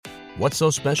What's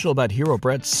so special about Hero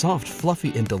Bread's soft,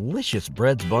 fluffy, and delicious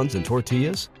breads, buns, and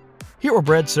tortillas? Hero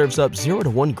Bread serves up 0 to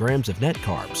 1 grams of net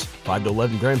carbs, 5 to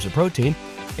 11 grams of protein,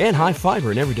 and high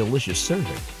fiber in every delicious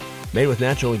serving. Made with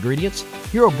natural ingredients,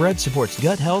 Hero Bread supports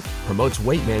gut health, promotes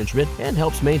weight management, and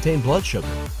helps maintain blood sugar.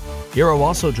 Hero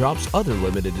also drops other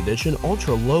limited edition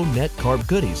ultra-low net carb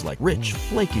goodies like rich,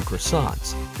 flaky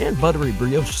croissants and buttery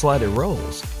brioche slider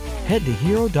rolls. Head to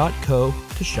hero.co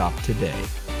to shop today.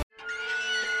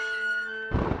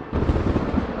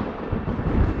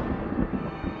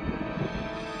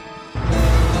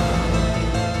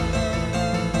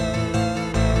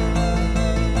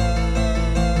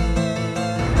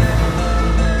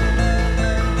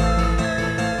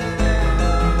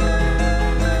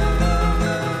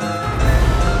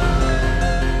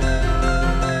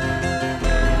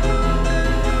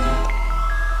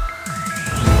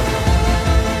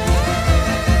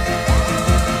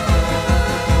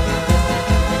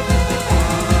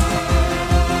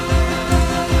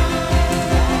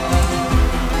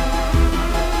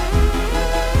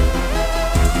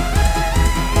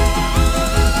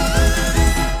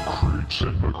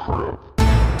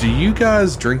 Do you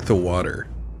guys drink the water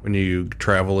when you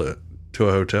travel to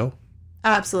a hotel?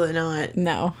 Absolutely not.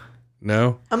 No.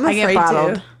 No? I'm I afraid get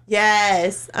bottled. to.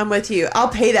 Yes, I'm with you. I'll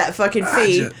pay that fucking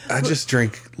fee. I just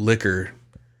drink liquor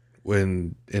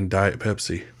when in Diet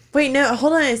Pepsi. Wait, no,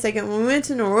 hold on a second. When we went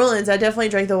to New Orleans, I definitely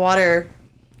drank the water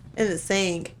in the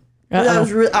sink. 'Cause I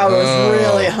was really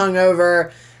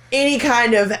hungover. Any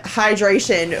kind of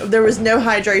hydration. There was no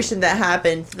hydration that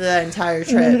happened for the entire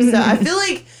trip. So I feel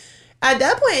like at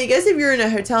that point, I guess if you're in a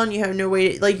hotel and you have no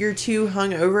way, like you're too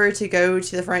hungover to go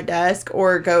to the front desk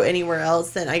or go anywhere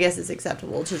else, then I guess it's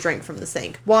acceptable to drink from the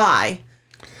sink. Why?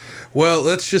 Well,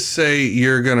 let's just say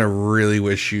you're going to really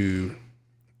wish you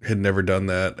had never done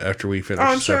that after we finished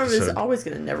I'm this sure I was episode. always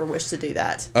going to never wish to do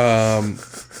that. I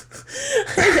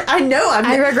know.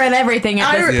 I regret everything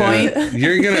at this point.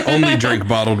 You're going to only drink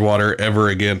bottled water ever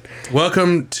again.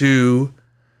 Welcome to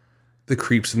the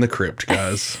Creeps in the Crypt,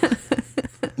 guys.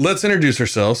 Let's introduce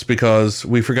ourselves because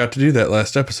we forgot to do that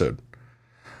last episode.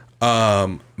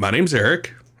 My name's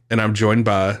Eric, and I'm joined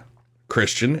by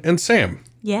Christian and Sam.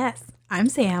 Yes. I'm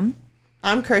Sam.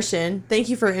 I'm Christian. Thank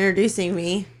you for introducing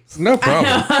me. No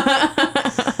problem.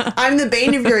 I'm the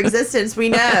bane of your existence. We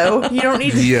know. You don't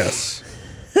need to. Yes.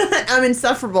 I'm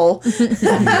insufferable.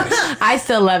 I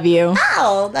still love you.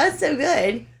 Oh, that's so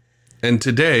good. And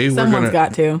today Someone's we're going to...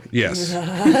 got to. Yes.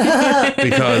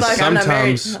 Because Like, I'm not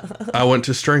sometimes I want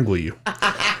to strangle you. But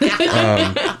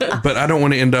I don't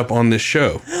want to end up on this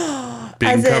show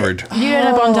being As it- covered. You end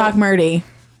up on Doc Murdy.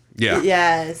 Yeah.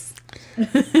 Yes.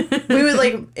 We would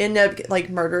like end up like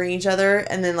murdering each other,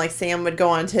 and then like Sam would go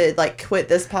on to like quit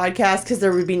this podcast because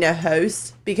there would be no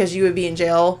host because you would be in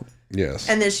jail. Yes.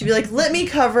 And then she'd be like, "Let me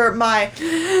cover my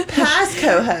past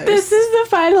co-host." This is the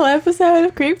final episode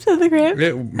of Creeps of the Crypt.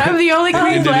 I'm the only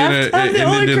creep left. I'm the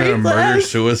only ended in a creep murder left.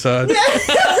 suicide. I'm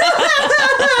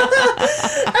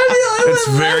the only It's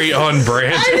one very on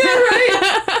brand. I know, right?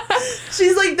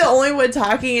 She's like the only one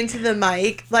talking into the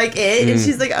mic, like it, and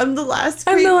she's like, "I'm the last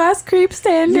creep." I'm the last creep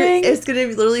standing. It's gonna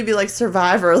literally be like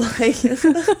Survivor, like.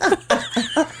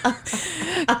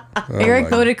 Eric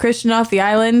voted Christian off the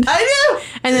island. I know.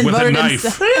 And then With a voted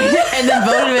knife. and then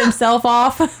voted himself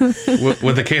off.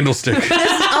 with a candlestick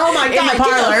Oh my god! the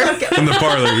parlor. in the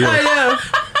parlor. I Yeah. know.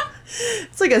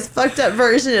 It's like a fucked up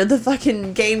version of the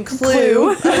fucking game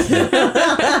Clue.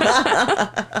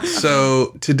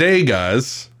 So today,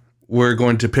 guys, we're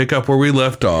going to pick up where we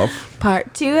left off.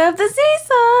 Part 2 of the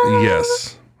Cecil.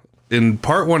 Yes. In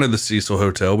part 1 of the Cecil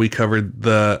Hotel, we covered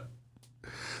the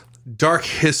dark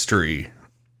history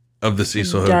of the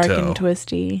Cecil Dark Hotel. and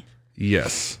twisty.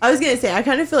 Yes. I was gonna say, I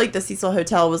kind of feel like the Cecil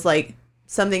Hotel was like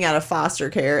something out of foster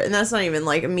care, and that's not even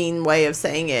like a mean way of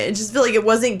saying it. I just feel like it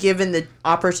wasn't given the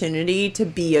opportunity to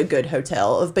be a good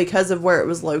hotel because of where it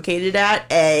was located at.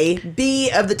 A,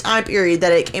 B, of the time period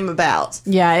that it came about.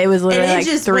 Yeah, it was literally And it like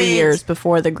just 3 went- years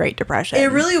before the Great Depression.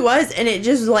 It really was, and it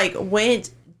just like went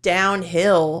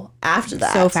downhill after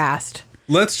that. so fast.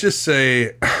 Let's just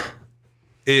say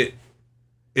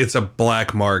it's a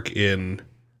black mark in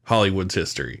Hollywood's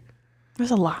history.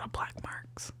 There's a lot of black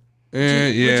marks. Yeah.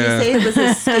 Would you say it was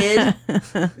a skid?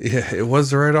 Yeah, it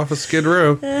was right off of Skid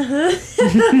Row. The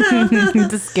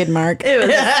skid mark. It was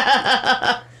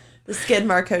the Skid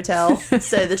Mark Hotel,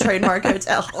 so the trademark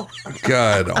hotel.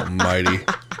 God almighty.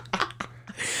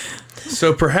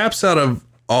 So perhaps out of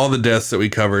all the deaths that we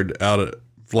covered out of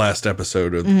last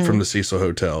episode from the Cecil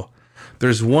Hotel,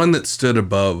 there's one that stood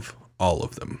above all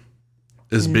of them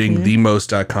as being the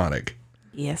most iconic.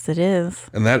 Yes, it is.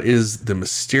 And that is the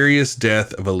mysterious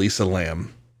death of Elisa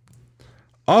Lam,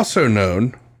 also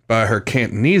known by her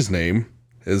Cantonese name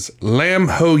as Lam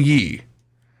Ho Yi.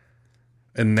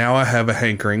 And now I have a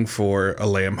hankering for a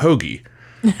lamb hoagie.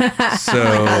 So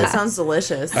That sounds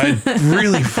delicious. it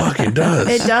really fucking does.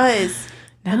 It does.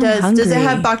 Now It does. I'm Does it hungry.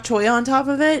 have bok choy on top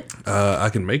of it? I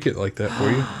can make it like that for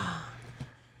you.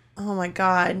 Oh my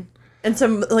god. And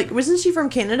some, like, wasn't she from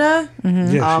Canada?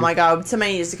 Mm-hmm. Yeah, Oh my god.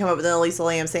 Somebody needs to come up with an Elisa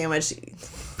Lam sandwich.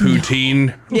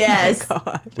 poutine Yes.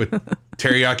 with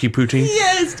teriyaki poutine.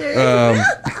 Yes, dude.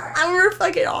 We're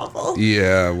fucking awful.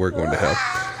 Yeah, we're going to hell.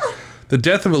 The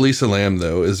death of Elisa Lam,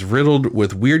 though, is riddled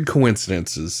with weird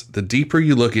coincidences. The deeper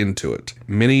you look into it,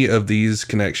 many of these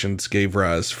connections gave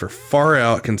rise for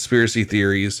far-out conspiracy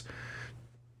theories,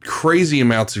 crazy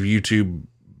amounts of YouTube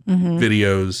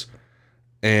videos,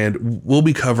 and we'll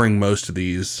be covering most of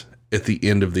these at the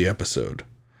end of the episode.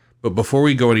 But before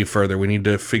we go any further, we need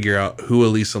to figure out who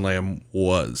Elisa Lam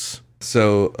was.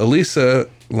 So, Elisa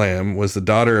Lam was the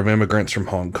daughter of immigrants from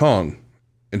Hong Kong,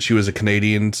 and she was a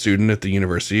Canadian student at the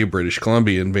University of British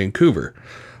Columbia in Vancouver,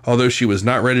 although she was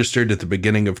not registered at the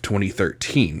beginning of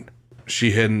 2013.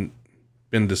 She hadn't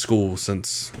been to school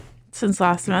since,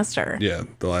 last semester.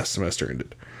 the last semester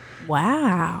ended.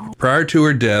 Wow. Prior to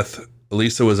her death,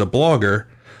 Elisa was a blogger,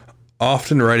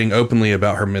 often writing openly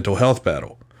about her mental health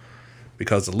battle,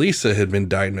 because Elisa had been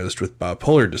diagnosed with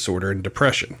bipolar disorder and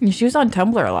depression. She was on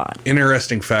Tumblr a lot.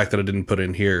 Interesting fact that I didn't put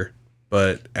in here,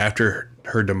 but after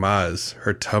her demise,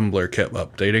 her Tumblr kept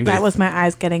updating. That was my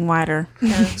eyes getting wider.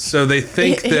 So they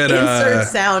think that Insert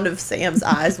sound of Sam's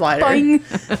eyes wider.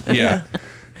 Boing. yeah.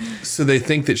 So they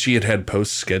think that she had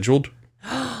posts scheduled,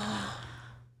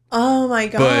 Oh my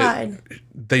god. but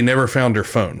they never found her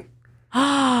phone.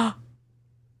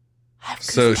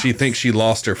 So she thinks she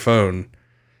lost her phone.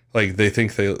 Like they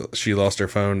think she lost her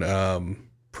phone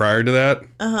prior to that.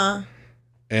 Uh-huh.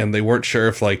 And they weren't sure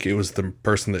if like it was the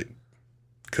person that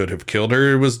could have killed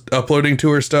her was uploading to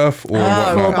her stuff or Oh,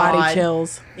 whatnot. Full God. body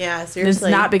chills. Yeah, It's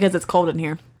seriously. not because it's cold in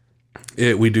here.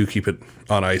 We do keep it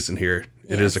on ice in here.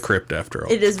 It is a crypt after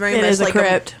all. It is very It much is a like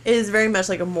crypt. it is very much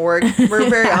like a morgue. We're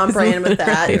very on brand with I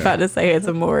that. was about to say it's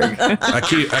a morgue. I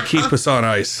keep us on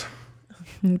ice.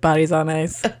 Body's on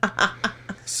ice.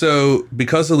 So,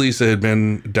 because Elisa had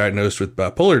been diagnosed with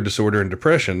bipolar disorder and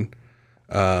depression,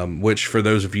 which for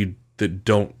those of you that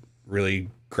don't really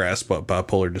grasp what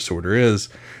bipolar disorder is,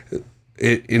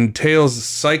 it entails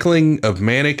cycling of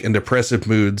manic and depressive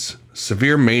moods.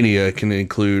 Severe mania can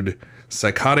include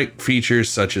psychotic features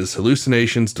such as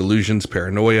hallucinations, delusions,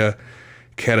 paranoia,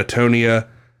 catatonia,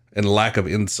 and lack of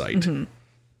insight.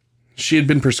 She had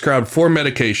been prescribed 4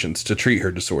 medications to treat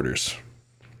her disorders.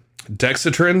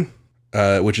 Dexatrin,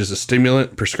 which is a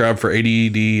stimulant prescribed for ADD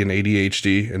and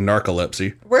ADHD and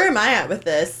narcolepsy. Where am I at with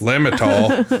this?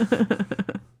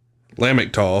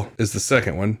 Lamictal is the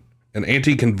second one, an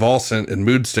anticonvulsant and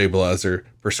mood stabilizer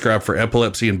prescribed for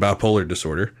epilepsy and bipolar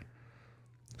disorder.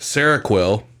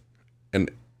 Seroquel, an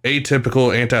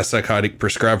atypical antipsychotic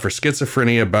prescribed for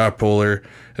schizophrenia, bipolar,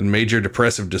 and major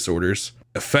depressive disorders.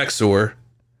 Effexor,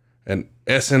 an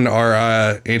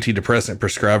SNRI antidepressant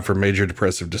prescribed for major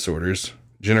depressive disorders,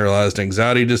 generalized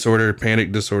anxiety disorder,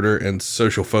 panic disorder, and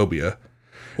social phobia.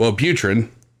 Wellbutrin,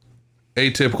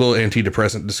 atypical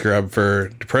antidepressant prescribed for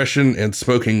depression and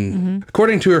smoking.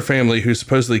 According to her family, who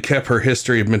supposedly kept her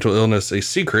history of mental illness a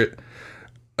secret,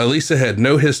 Elisa had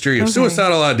no history of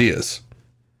suicidal ideas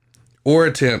or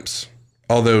attempts,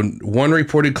 although one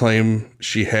reported claim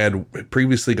she had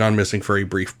previously gone missing for a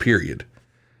brief period.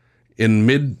 In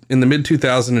the mid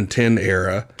 2010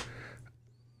 era,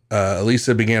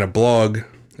 Elisa began a blog,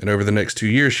 and over the next 2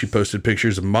 years, she posted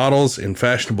pictures of models in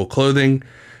fashionable clothing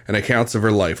and accounts of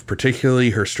her life,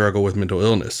 particularly her struggle with mental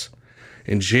illness.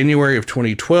 In January of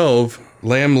 2012,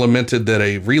 Lam lamented that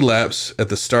a relapse at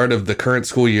the start of the current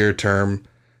school year term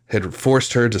had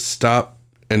forced her to stop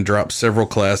and drop several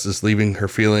classes, leaving her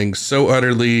feeling so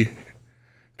utterly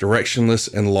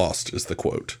directionless and lost, is the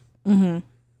quote.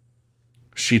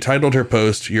 She titled her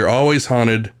post, "You're always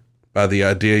haunted by the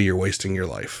idea you're wasting your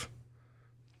life."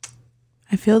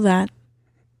 I feel that.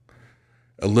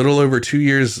 A little over 2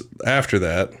 years after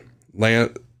that,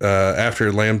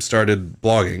 after Lam started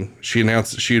blogging, she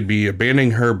announced that she would be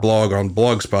abandoning her blog on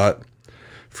Blogspot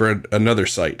for another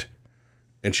site,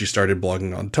 and she started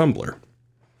blogging on Tumblr.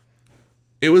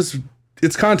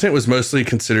 Its content was mostly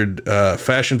considered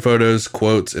fashion photos,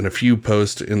 quotes, and a few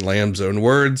posts in Lam's own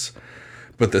words,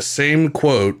 but the same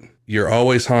quote, "You're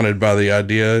always haunted by the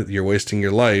idea you're wasting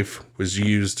your life," was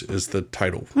used as the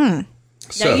title. Now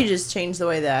you just changed the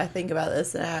way that I think about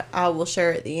this, and I will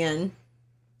share at the end.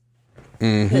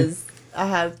 Because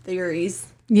have theories.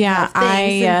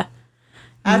 Yeah,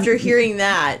 After hearing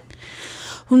that,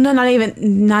 well, no, not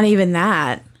even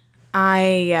that.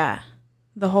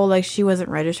 The whole like she wasn't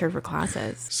registered for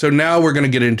classes. So now we're going to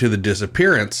get into the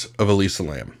disappearance of Elisa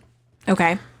Lam.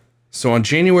 Okay. So on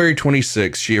January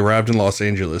 26th, she arrived in Los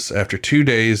Angeles. After 2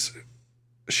 days,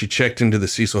 she checked into the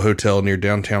Cecil Hotel near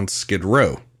downtown Skid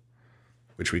Row,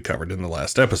 which we covered in the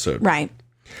last episode. Right.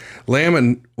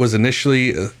 Lam was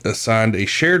initially assigned a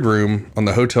shared room on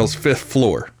the hotel's 5th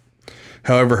floor.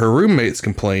 However, her roommates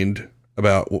complained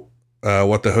about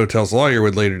what the hotel's lawyer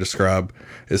would later describe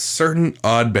as certain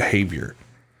odd behavior.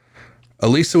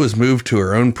 Elisa was moved to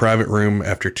her own private room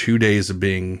after 2 days of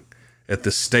being at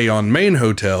the Stay on Main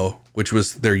Hotel, which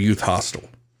was their youth hostel.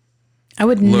 I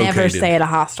would never stay at a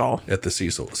hostel. At the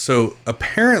Cecil. So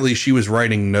apparently she was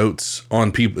writing notes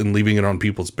on people and leaving it on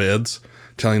people's beds,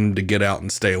 telling them to get out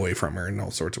and stay away from her and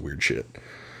all sorts of weird shit.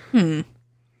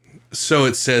 So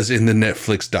it says in the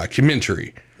Netflix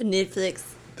documentary. the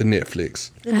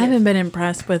Netflix. I haven't been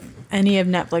impressed with any of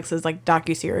Netflix's like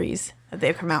docuseries that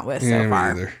they've come out with so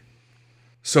far. Either.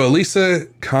 So Elisa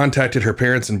contacted her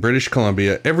parents in British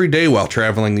Columbia every day while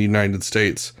traveling the United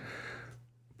States.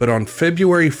 But on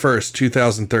February 1st,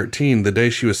 2013, the day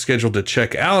she was scheduled to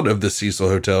check out of the Cecil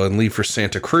Hotel and leave for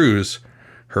Santa Cruz,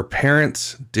 her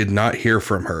parents did not hear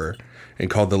from her and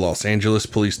called the Los Angeles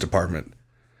Police Department.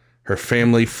 Her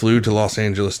family flew to Los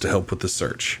Angeles to help with the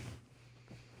search.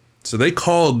 So they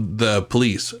called the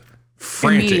police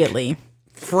Immediately.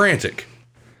 frantic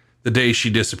the day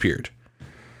she disappeared.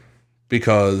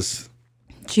 Because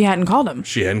she hadn't called him.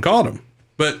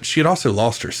 But she had also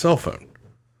lost her cell phone.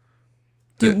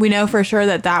 Do we know for sure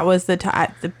that was at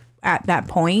that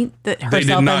point that her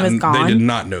cell phone was gone? They did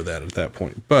not know that at that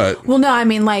point. But well, no, I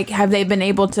mean, like, have they been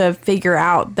able to figure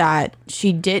out that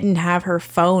she didn't have her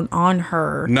phone on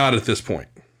her? Not at this point.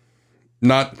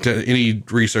 Not to any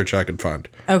research I could find.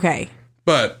 Okay.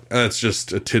 But that's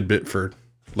just a tidbit for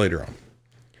later on.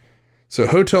 So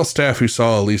hotel staff who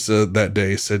saw Elisa that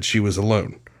day said she was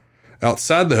alone.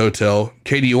 Outside the hotel,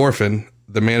 Katie Orphan,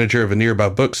 the manager of a nearby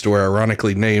bookstore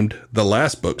ironically named The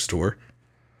Last Bookstore,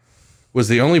 was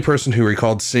the only person who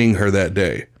recalled seeing her that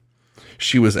day.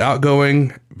 She was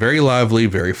outgoing, very lively,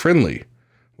 very friendly.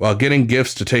 While getting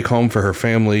gifts to take home for her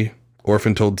family,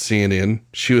 Orphan told CNN,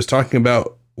 she was talking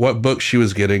about what books she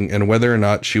was getting and whether or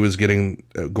not she was going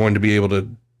to be able to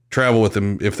travel with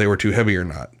them if they were too heavy or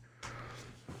not.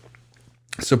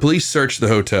 So police searched the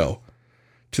hotel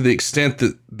to the extent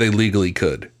that they legally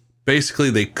could. Basically,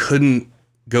 they couldn't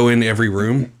go in every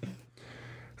room.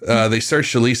 They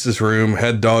searched Elisa's room,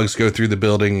 had dogs go through the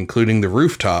building, including the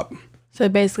rooftop. So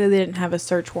basically, they didn't have a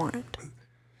search warrant.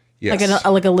 Yes.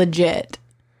 Like a legit,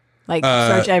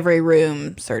 search every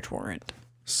room search warrant.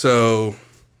 So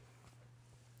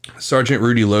Sergeant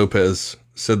Rudy Lopez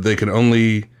said they could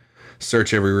only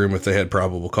search every room if they had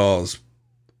probable cause.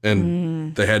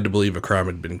 And they had to believe a crime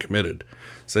had been committed.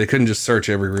 So they couldn't just search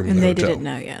every room in the hotel. And they didn't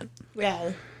know yet.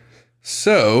 Yeah.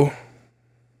 So,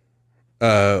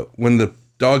 when the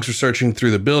dogs were searching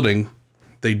through the building,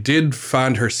 they did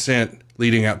find her scent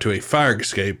leading out to a fire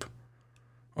escape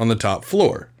on the top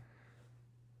floor.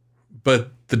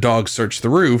 But the dogs searched the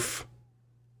roof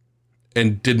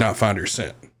and did not find her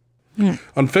scent.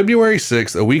 On February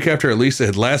 6th, a week after Elisa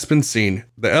had last been seen,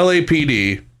 the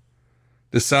LAPD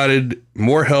decided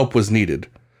more help was needed.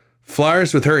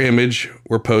 Flyers with her image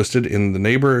were posted in the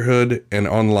neighborhood and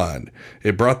online.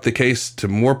 It brought the case to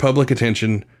more public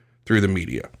attention through the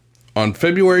media. On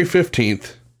February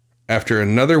 15th, after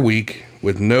another week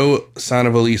with no sign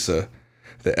of Elisa,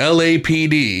 the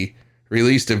LAPD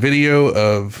released a video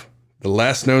of the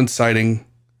last known sighting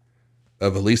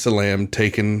of Elisa Lam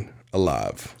taken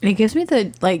alive. And it gives me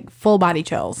the full body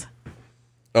chills.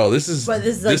 Oh, this is the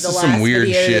last some weird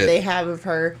video shit that they have of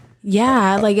her.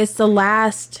 Yeah, it's the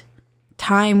last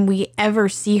time we ever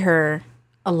see her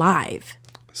alive.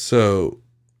 So,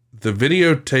 the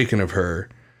video taken of her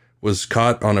was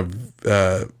caught on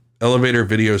a elevator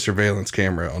video surveillance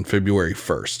camera on February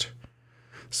 1st.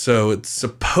 So, it's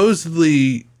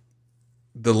supposedly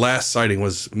the last sighting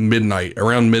was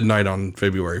around midnight on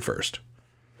February 1st.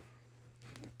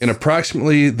 In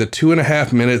approximately the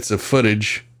 2.5 minutes of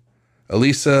footage,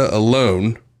 Elisa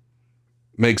alone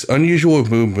makes unusual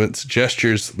movements,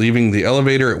 gestures, leaving the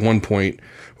elevator at one point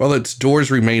while its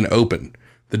doors remain open.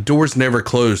 The doors never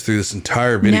close through this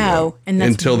entire video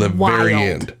until the very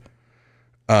end.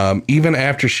 Even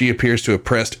after she appears to have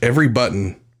pressed every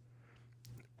button,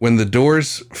 when the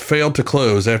doors fail to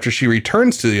close after she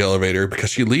returns to the elevator, because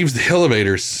she leaves the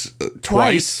elevator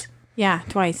twice. Yeah,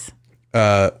 twice.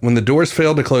 When the doors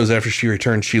failed to close after she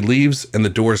returned, she leaves and the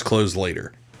doors close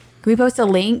later. Can we post a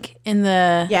link in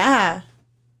the... Yeah.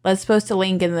 Let's post a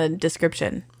link in the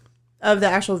description Of the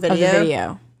actual video. of the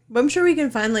video. I'm sure we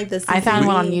can find like this. I found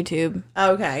one on YouTube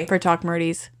Okay. for Talk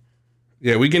Murdies.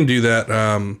 Yeah, we can do that.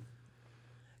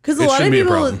 Because a It lot of shouldn't be a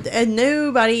people problem. and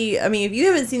nobody. I mean, if you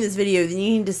haven't seen this video, then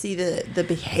you need to see the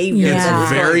behavior. Yeah. that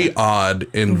is It's very going on. odd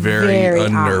and very, Very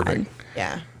unnerving.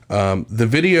 Yeah. The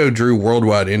video drew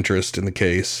worldwide interest in the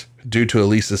case due to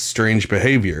Elisa's strange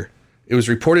behavior. It was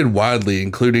reported widely,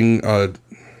 including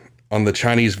on the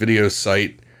Chinese video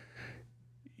site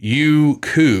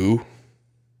Youku,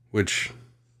 which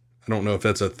I don't know if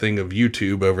that's a thing of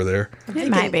YouTube over there, It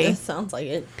might be. That sounds like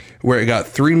it. where it got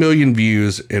 3 million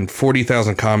views and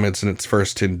 40,000 comments in its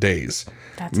first 10 days.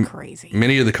 That's crazy.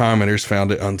 Many of the commenters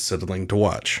found it unsettling to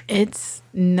watch. It's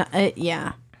not...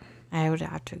 yeah. I would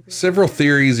have to agree. Several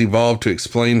theories evolved to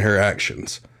explain her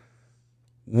actions.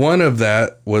 One of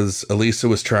that was Elisa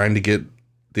was trying to get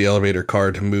the elevator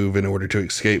car to move in order to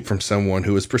escape from someone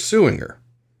who was pursuing her.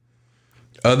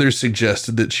 Others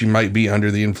suggested that she might be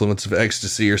under the influence of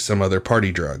ecstasy or some other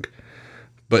party drug,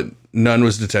 but none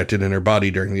was detected in her body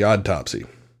during the autopsy.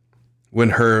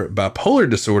 When her bipolar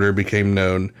disorder became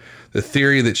known, the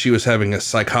theory that she was having a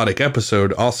psychotic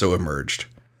episode also emerged.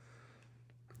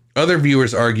 Other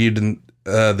viewers argued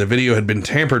the video had been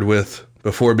tampered with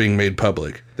before being made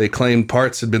public. They claimed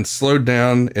parts had been slowed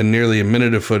down and nearly a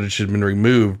minute of footage had been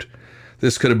removed.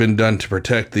 This could have been done to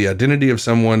protect the identity of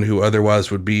someone who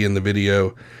otherwise would be in the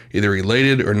video, either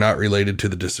related or not related to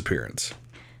the disappearance.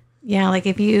 Yeah, like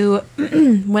if you...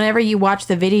 whenever you watch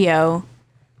the video,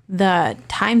 the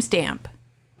timestamp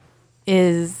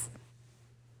is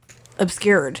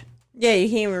obscured. Yeah, you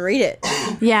can't even read it.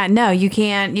 Yeah, no, you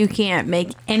can't make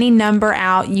any number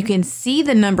out. You can see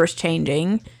the numbers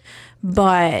changing,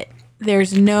 but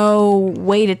there's no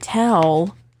way to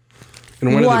tell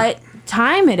And what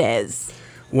time it is.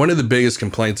 one of the biggest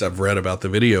complaints I've read about the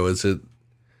video is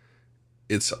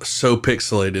it's so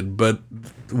pixelated, but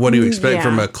what do you expect Yeah.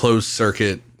 from a closed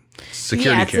circuit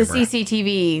security Yeah, it's camera? a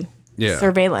CCTV Yeah.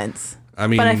 surveillance. I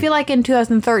mean, But I feel like in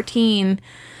 2013,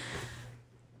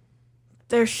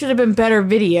 there should have been better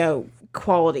video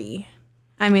quality.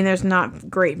 I mean, there's not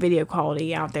great video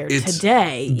quality out there It's-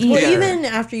 today either. Well, even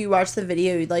after you watch the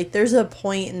video, like there's a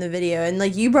point in the video, and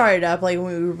like you brought it up, like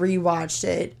when we rewatched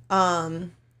it,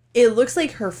 it looks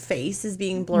like her face is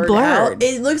being blurred out.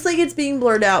 It looks like it's being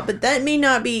blurred out, but that may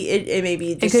not be. It may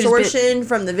be could just be- distortion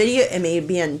from the video. It may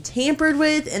be untampered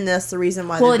with, and that's the reason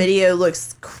why Well, the video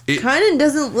looks it- kind of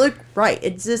doesn't look right.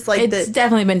 It's just like it's the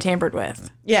definitely been tampered with.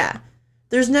 yeah.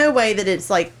 There's no way that it's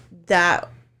like that.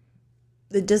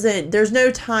 It doesn't. There's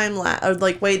no time lapse or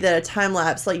like way that a time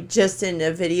lapse like just in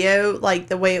a video like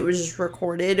the way it was just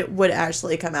recorded would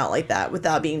actually come out like that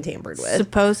without being tampered with.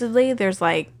 Supposedly, there's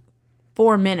like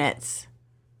 4 minutes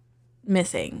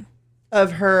missing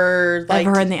Of her like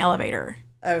of her in the elevator.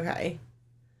 okay.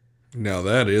 now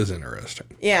that is interesting.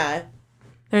 Yeah.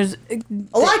 There's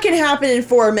A lot can happen in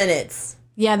 4 minutes.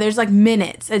 yeah, there's like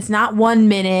minutes. It's not 1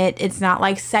 minute. It's not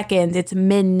like seconds. It's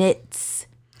minutes,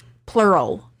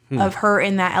 plural, of her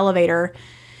in that elevator,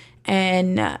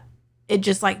 and it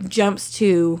just like jumps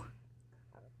to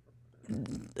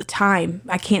the time.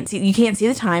 I can't see. You can't see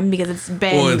the time because it's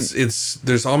been. Well, it's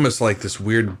there's almost like this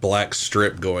weird black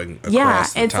strip going across yeah,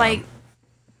 the it's time. like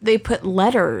they put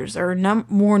letters or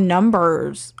more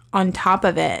numbers on top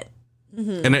of it.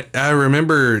 And I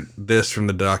remember this from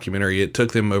the documentary. It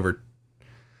took them over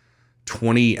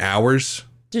 20 hours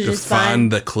To to just find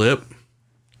find- the clip.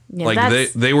 Yeah, Like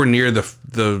that's they were near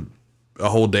the a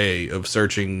whole day of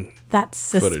searching.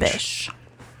 that's footage. suspicious.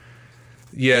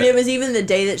 Yeah, And it was even the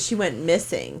day that she went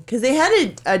missing because they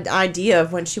had an idea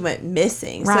of when she went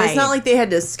missing. So Right. it's not like they had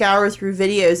to scour through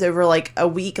videos over like a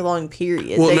week-long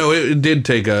period. well, They- no, it did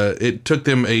take it took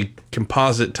them a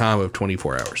composite time of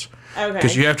 24 hours. Okay.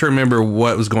 Because you have to remember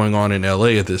what was going on in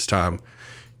LA at this time.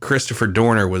 Christopher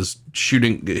Dorner was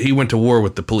shooting. He went to war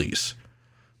with the police.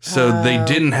 So they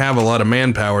didn't have a lot of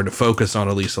manpower to focus on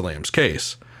Elisa Lam's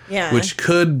case, yeah. which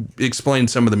could explain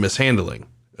some of the mishandling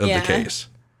of Yeah. the case.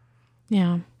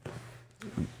 Yeah.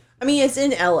 I mean, it's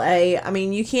in LA. I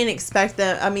mean, you can't expect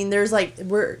that. I mean, there's like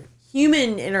we're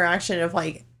human interaction of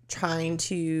like trying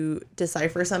to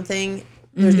decipher something.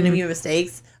 There's going to be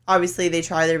mistakes. Obviously, they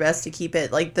try their best to keep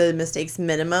it like the mistakes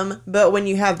minimum. But when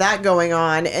you have that going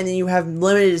on, and then you have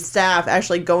limited staff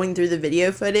actually going through the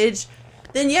video footage,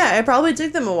 then yeah, it probably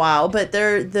took them a while. But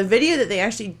the video that they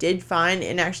actually did find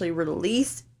and actually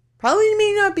released probably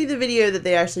may not be the video that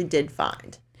they actually did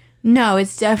find. No,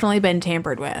 it's definitely been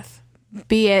tampered with.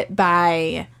 Be it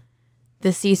by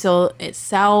the Cecil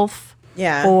itself,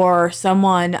 Yeah. or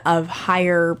someone of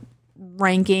higher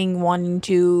ranking wanting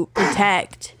to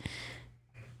protect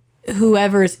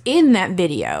whoever's in that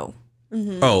video.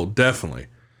 Oh, definitely.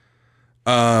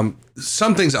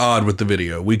 Something's odd with the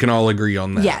video. We can all agree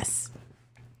on that. Yes.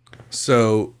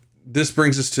 So this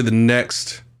brings us to the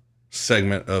next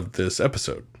segment of this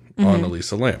episode on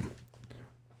Elisa Lam.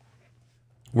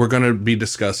 We're going to be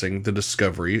discussing the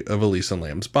discovery of Elisa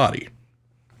Lam's body.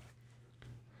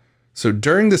 So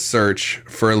during the search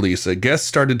for Elisa, guests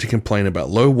started to complain about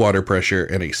low water pressure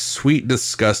and a sweet,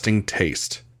 disgusting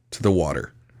taste to the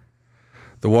water.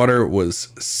 The water was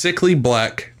sickly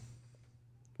black,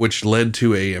 which led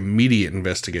to an immediate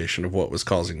investigation of what was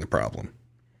causing the problem.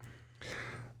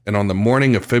 And on the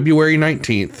morning of February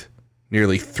 19th,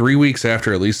 nearly 3 weeks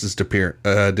after Elisa's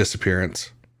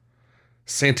disappearance,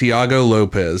 Santiago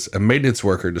Lopez, a maintenance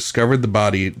worker, discovered the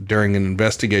body during an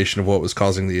investigation of what was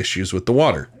causing the issues with the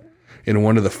water. In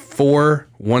one of the 4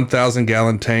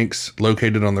 1,000-gallon tanks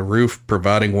located on the roof,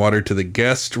 providing water to the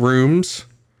guest rooms,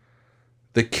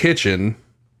 the kitchen,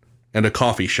 and a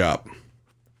coffee shop.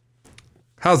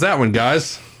 How's that one,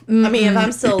 guys? I mean, if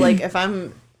I'm still if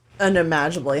I'm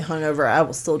unimaginably hungover, I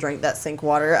will still drink that sink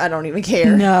water. I don't even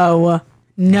care. No.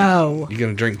 You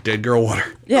gonna drink dead girl water?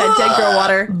 Yeah, dead girl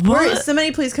water.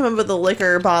 Somebody please come up with a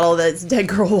liquor bottle that's dead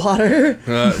girl water.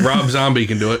 Rob Zombie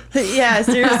can do it. Yeah,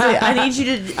 seriously. I need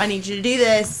you to do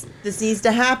this. This needs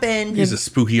to happen. He's a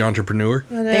spooky entrepreneur.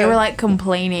 They were like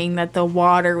complaining that the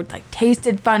water would like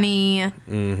tasted funny.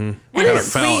 Mm-hmm. What Got a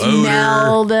is foul sweet odor.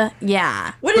 Smelled.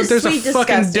 Yeah. What But is there's a sweet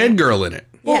fucking disgusting? dead girl in it.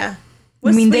 Yeah.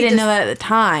 I mean, they didn't know that at the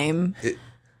time.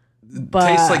 But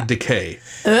Tastes like decay.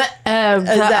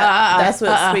 That's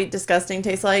what sweet disgusting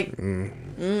tastes like?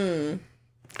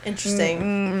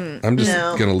 Interesting. I'm just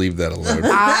No. gonna leave that alone.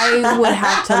 I would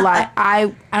have to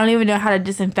I don't even know how to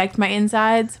disinfect my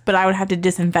insides, but I would have to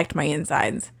disinfect my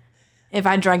insides if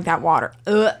I drank that water.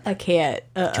 I can't.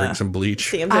 Drink some bleach.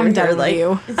 Sam's I'm over done here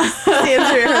with you.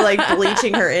 Sam's over here like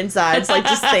bleaching her insides, like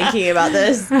just thinking about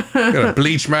this. Gotta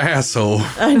bleach my asshole.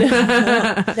 No, you do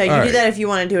right. that if you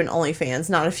want to do an OnlyFans,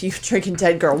 not if you're drinking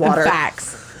dead girl water.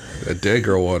 Facts. A dead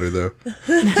girl water, though.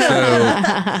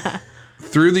 So,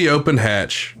 through the open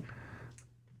hatch,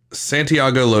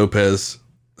 Santiago Lopez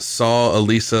saw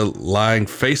Elisa lying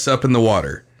face up in the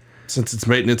water. Since its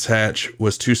maintenance hatch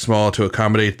was too small to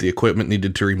accommodate the equipment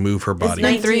needed to remove her It's body.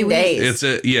 19 3 days.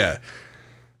 Yeah.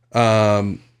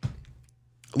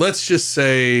 Let's just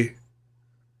say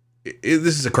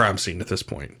this is a crime scene at this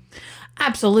point.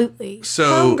 Absolutely.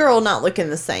 So, Homegirl not looking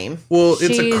the same. well,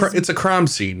 She's- it's a crime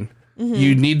scene.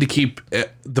 You need to keep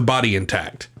the body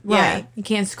intact. Yeah. Right. You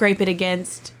can't scrape it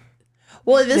against.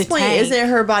 Well, at this The point, tank. isn't it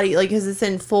her body like because it's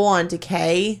in full on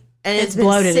decay and It's been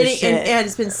bloated as sitting shit. and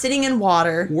it's been sitting in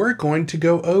water. We're going to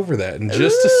go over that in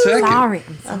just a second. Sorry.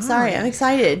 I'm sorry, I'm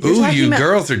excited. You're Ooh, talking you about-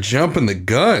 girls are jumping the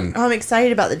gun. I'm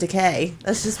excited about the decay.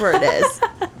 That's just where it is.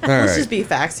 All Let's right. just be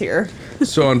facts here.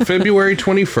 So on February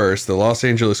 21st, the Los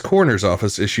Angeles Coroner's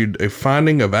Office issued a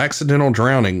finding of accidental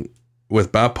drowning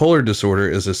with bipolar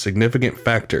disorder as a significant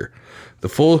factor. The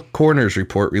full coroner's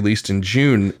report released in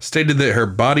June stated that her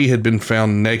body had been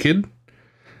found naked,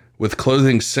 with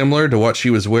clothing similar to what she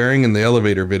was wearing in the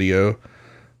elevator video,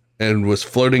 and was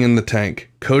floating in the tank,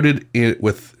 coated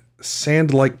with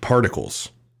sand-like particles.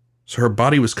 So her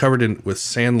body was covered with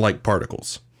sand-like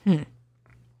particles.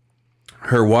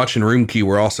 Her watch and room key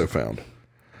were also found.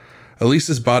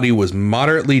 Elisa's body was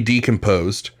moderately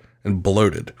decomposed and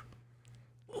bloated.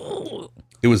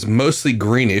 It was mostly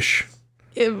greenish,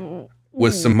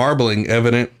 with some marbling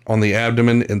evident on the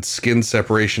abdomen and skin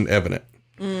separation evident.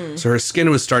 So her skin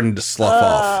was starting to slough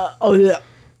off. Oh yeah.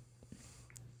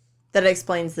 That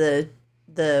explains the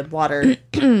water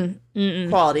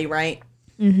quality, right?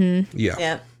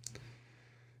 Yeah.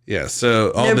 Yeah.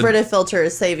 So all No the Brita filter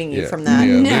is saving you from that.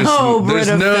 Yeah, No there's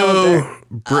Brita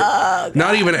no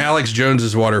not even Alex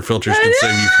Jones's water filters can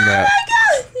save you from that.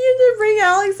 You did bring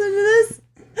Alex into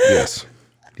this?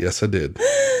 Yes, I did.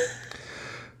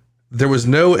 There was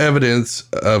no evidence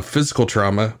of physical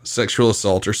trauma, sexual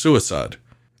assault, or suicide.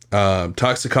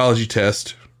 Toxicology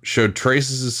test showed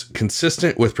traces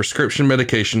consistent with prescription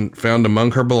medication found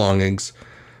among her belongings,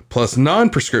 plus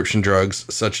non-prescription drugs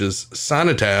such as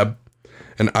Sinotab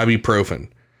and ibuprofen.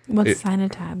 What's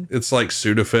Sinotab? It's like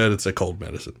Sudafed. It's a cold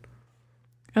medicine.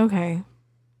 Okay.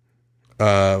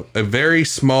 A very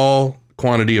small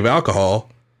quantity of alcohol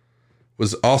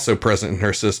was also present in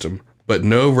her system, but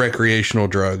no recreational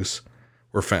drugs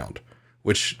were found,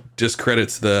 which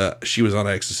discredits she was on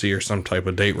ecstasy or some type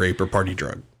of date rape or party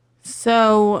drug.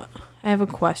 So I have a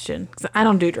question because I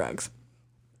don't do drugs.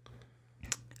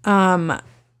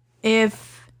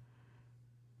 if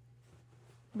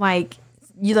like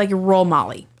you like roll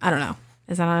Molly. I don't know.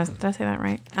 Is that not, did I say that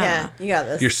right? Yeah, you got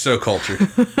this. You're so cultured.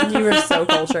 You were so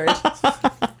cultured.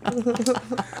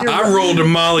 I rolled a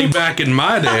Molly back in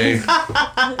my day.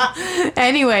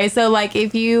 Anyway, so like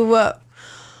if you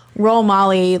roll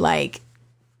Molly like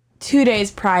 2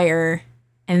 days prior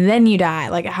and then you die,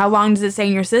 like how long does it stay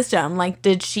in your system? Like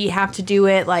did she have to do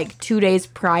it like 2 days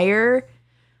prior?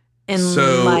 And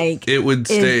So like it would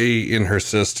stay in her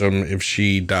system if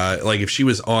she died. Like if she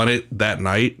was on it that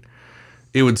night,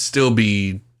 it would still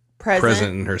be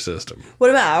present in her system. What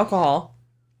about alcohol?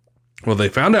 Well, they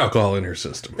found alcohol in her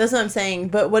system. That's what I'm saying.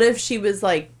 But what if she was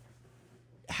like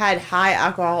had high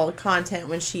alcohol content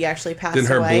when she actually passed Then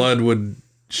her away? blood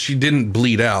she didn't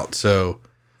bleed out, so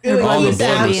It would all the keep blood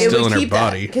that- was it still would in her keep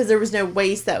that, body. because there was no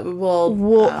waste that will.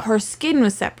 well, her skin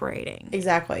was separating.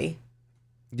 Exactly.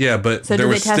 Yeah, but So there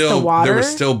did was they test the still water? there was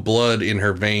still blood in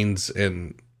her veins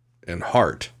and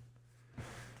heart.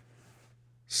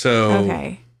 So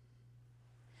Okay.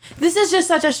 This is just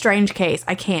such a strange case.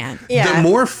 I can't. Yeah. the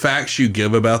more facts you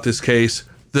give about this case,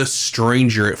 the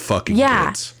stranger it fucking Yeah.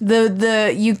 gets.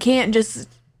 The you can't just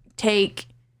take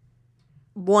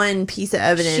One piece of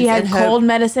evidence. she had and hope- cold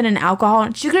medicine and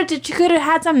alcohol. She could have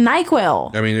had some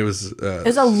NyQuil. I mean, it was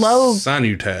a low-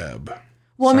 Sinutab.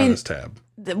 Well, I mean, Sinus-tab.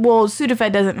 Well,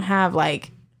 Sudafed doesn't have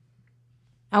like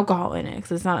alcohol in it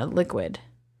because it's not a liquid,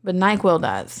 but NyQuil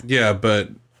does. Yeah, but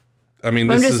I mean,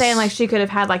 But I'm this just is, saying, like she could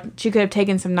have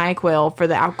taken some NyQuil for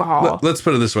the alcohol. Let's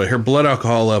put it this way: her blood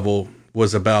alcohol level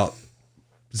was about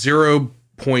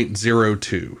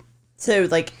 0.02. So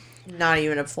like not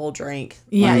even a full drink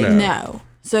Yeah, No. no.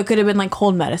 So it could have been like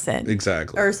cold medicine.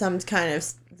 Exactly. or some kind of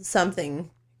something.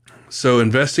 So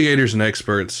investigators and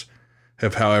experts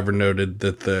have, however, noted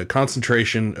that the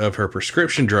concentration of her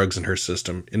prescription drugs in her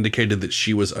system indicated that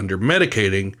she was under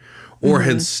medicating or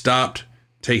had stopped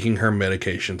taking her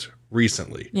medications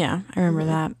recently. Yeah, I remember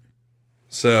that.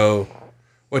 So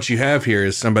what you have here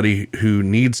is somebody who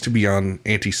needs to be on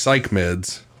anti-psych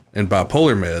meds and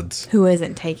bipolar meds Who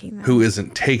isn't taking them? who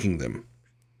isn't taking them,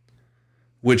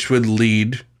 which would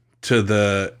lead to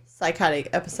the Psychotic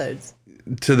episodes.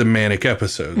 manic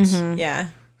episodes. Yeah.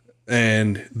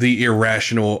 And the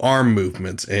irrational arm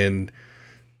movements and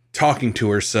talking to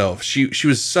herself. She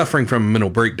was suffering from a mental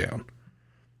breakdown.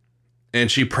 And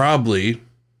she probably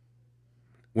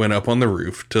went up on the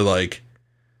roof to like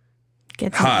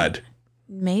Get some- hide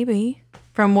Maybe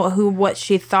from what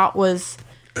she thought was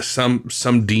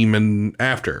some demon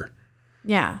after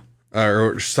yeah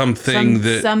or something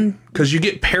some because you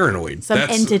get paranoid. some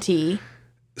entity.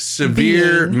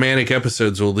 Severe being. manic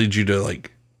episodes will lead you to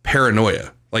like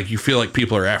paranoia. Like you feel like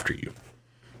people are after you.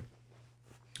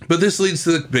 But this leads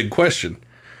to the big question.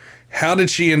 How did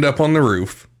she end up on the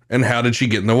roof and how did she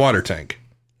get in the water tank?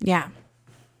 Yeah.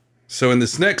 So in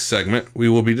this next segment, we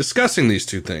will be discussing these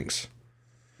two things.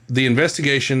 The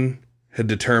investigation had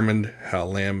determined how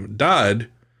Lamb died,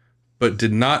 but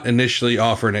did not initially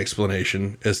offer an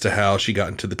explanation as to how she got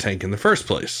into the tank in the first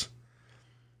place.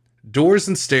 Doors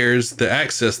and stairs that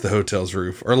access the hotel's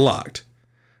roof are locked,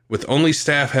 with only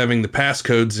staff having the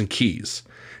passcodes and keys,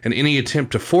 and any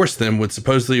attempt to force them would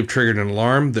supposedly have triggered an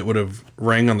alarm that would have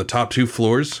rang on the top 2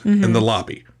 floors in the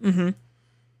lobby. And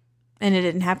it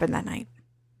didn't happen that night.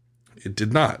 It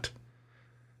did not.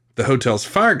 The hotel's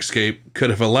fire escape could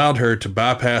have allowed her to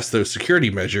bypass those security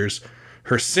measures.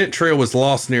 Her scent trail was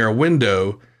lost near a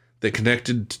window that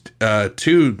connected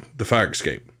to the fire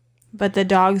escape. But the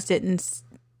dogs didn't.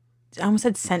 I almost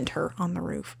said scent her on the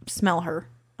roof. Smell her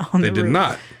on the roof. They did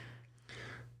not.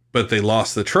 But they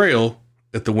lost the trail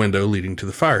at the window leading to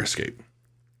the fire escape.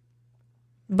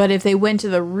 But if they went to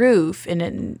the roof and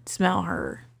didn't smell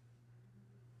her,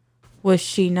 was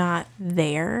she not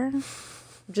there?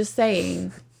 Just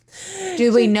saying.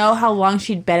 Do we know how long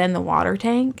she'd been in the water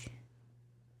tank?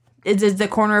 Does the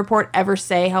coroner report ever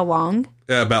say how long?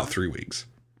 About 3 weeks.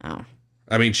 Oh.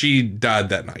 I mean, she died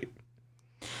that night.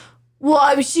 Well,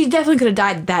 I mean, she definitely could have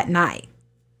died that night.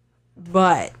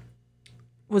 But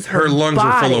was Her lungs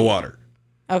were full of water.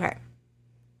 Okay.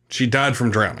 She died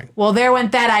from drowning. Well, there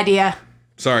went that idea.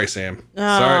 Sorry, Sam.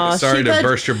 Oh, sorry she to could-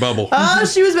 burst your bubble. Oh,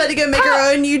 she was about to go make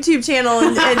her own YouTube channel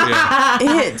and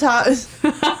hit top.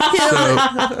 So,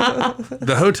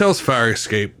 the hotel's fire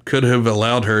escape could have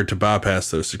allowed her to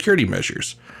bypass those security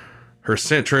measures. Her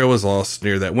scent trail was lost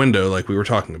near that window, like we were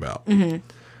talking about.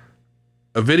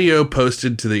 A video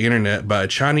posted to the internet by a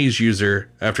Chinese user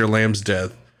after Lamb's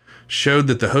death showed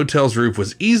that the hotel's roof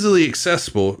was easily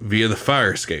accessible via the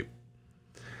fire escape,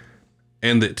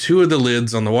 and that 2 of the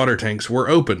lids on the water tanks were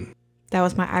open. That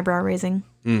was my eyebrow raising.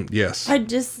 Yes. I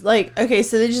just like, okay,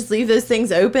 so they just leave those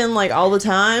things open like all the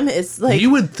time. It's like, You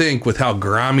would think with how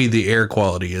grimy the air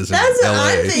quality is in that's LA.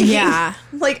 what I'm thinking. Yeah.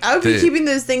 Like I would be The- keeping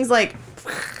those things like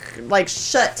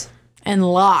shut. And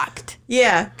locked.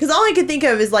 Yeah, because all I could think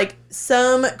of is like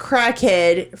some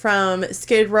crackhead from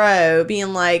Skid Row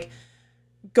being like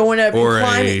going up Or and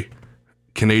climbing, a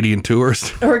Canadian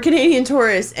tourist. or a Canadian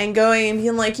tourist and going and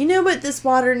being like, you know what this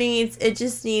water needs? It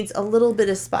just needs a little bit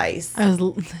of spice. I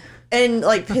was And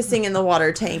like pissing in the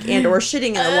water tank and or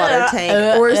shitting in the water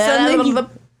tank or something.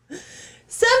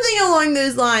 Something along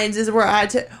those lines is where I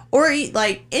took, or eat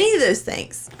like any of those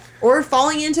things, or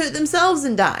falling into it themselves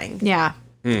and dying, yeah.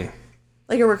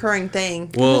 like a recurring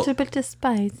thing. A Well, little bit of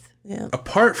spice. Yeah.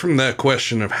 apart from that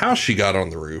question of how she got on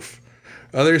the roof,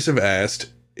 others have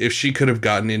asked if she could have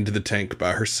gotten into the tank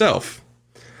by herself.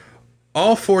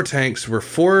 All 4 tanks were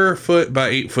 4-foot by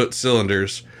 8-foot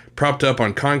cylinders propped up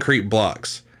on concrete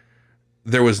blocks.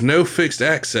 There was no fixed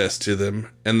access to them,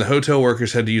 and the hotel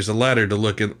workers had to use a ladder to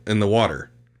look in the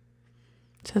water.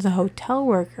 So the hotel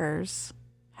workers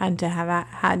had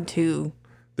to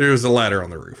There was a ladder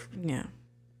on the roof. yeah.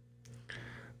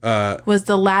 Was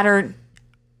the ladder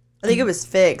I think it was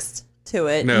fixed to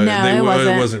it. No, No, it it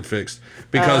wasn't. wasn't fixed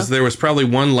because there was probably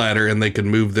one ladder and they could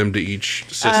move them to each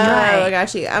sister. Oh, I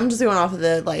got you. I'm just going off of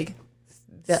the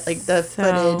the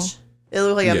footage. It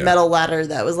looked like a Yeah. metal ladder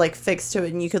that was like fixed to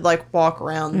it, and you could like walk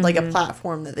around like a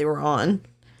platform that they were on.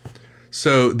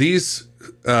 So these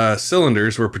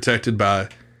cylinders were protected by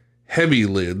heavy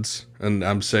lids, and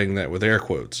I'm saying that with air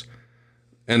quotes,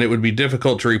 and it would be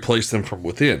difficult to replace them from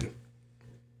within.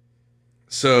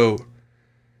 So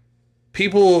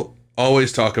people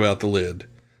always talk about the lid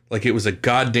like it was a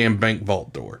goddamn bank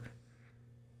vault door.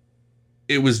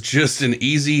 It was just an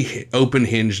easy open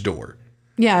hinge door.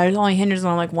 Yeah, there's only hinges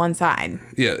on like one side.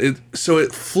 Yeah, so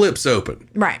it flips open.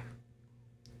 Right.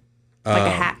 Like a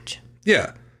hatch.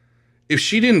 Yeah. If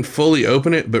she didn't fully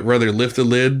open it, but rather lift the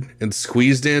lid and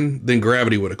squeezed in, then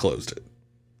gravity would have closed it. It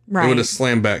Right. would have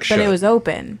slammed back shut. But it was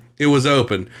open. It was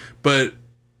open. But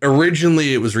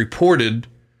originally it was reported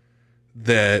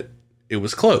that it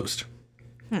was closed.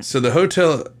 So the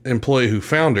hotel employee who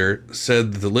found her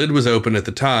said that the lid was open at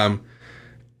the time,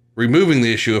 removing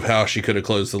the issue of how she could have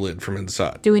closed the lid from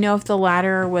inside. Do we know if the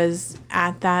ladder was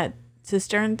at that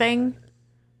cistern thing?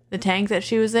 The tank that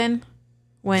she was in?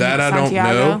 When That I don't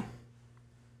Santiago?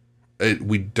 know.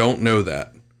 We don't know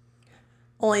that.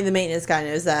 Only the maintenance guy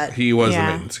knows that. He was the Yeah.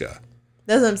 maintenance guy.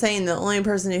 That's what I'm saying. The only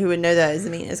person who would know that is the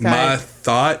maintenance guy. My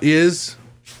thought is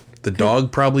the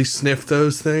dog probably sniffed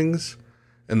those things,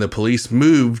 and the police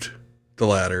moved the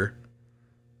ladder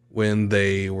when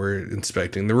they were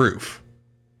inspecting the roof.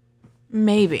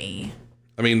 Maybe.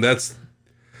 I mean,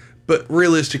 but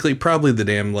realistically, probably the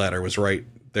damn ladder was right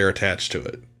there attached to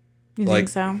it. You Like- think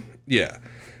so? Yeah.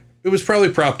 It was probably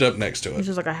propped up next to It's it.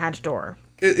 just like a hatch door.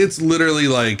 It's literally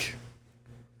like,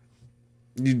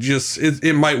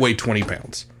 it might weigh 20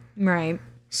 pounds. Right.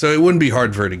 So it wouldn't be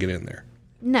hard for her to get in there.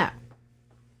 No.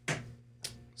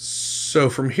 So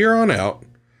from here on out,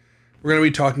 we're going to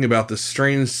be talking about the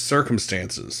strange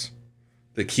circumstances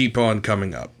that keep on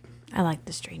coming up. I like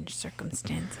the strange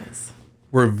circumstances.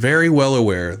 We're very well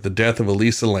aware the death of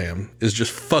Elisa Lam is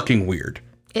just fucking weird.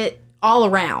 It all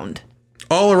around.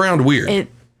 All around weird.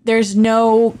 There's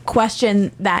no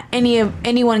question that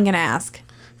anyone can ask.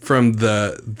 From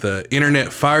the internet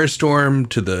firestorm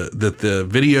to the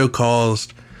video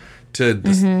caused to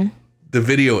the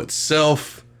video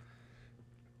itself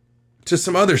to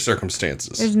some other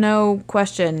circumstances. There's no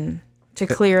question to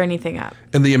clear anything up.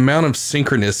 And the amount of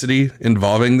synchronicity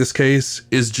involving this case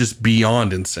is just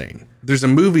beyond insane. There's a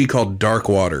movie called Dark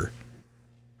Water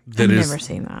that I've is never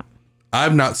seen that.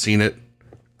 I've not seen it.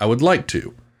 I would like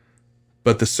to.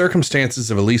 But the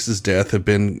circumstances of Elisa's death have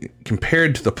been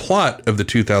compared to the plot of the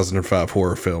 2005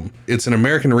 horror film. It's an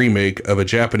American remake of a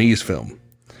Japanese film.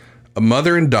 A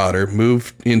mother and daughter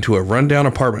move into a rundown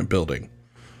apartment building.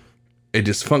 A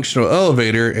dysfunctional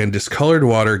elevator and discolored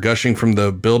water gushing from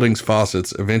the building's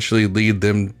faucets eventually lead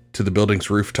them to the building's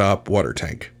rooftop water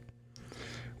tank,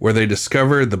 where they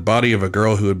discover the body of a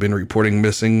girl who had been reporting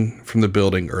missing from the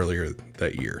building earlier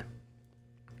that year.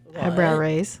 Eyebrow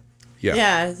raise. Yeah.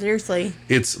 Yeah, seriously.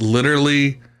 It's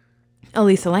literally,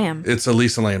 Elisa Lam. it's a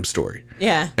Lisa Lam story.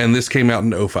 Yeah. And this came out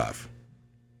in 05.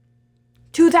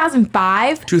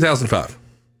 2005? 2005.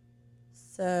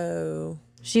 So,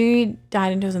 She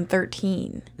died in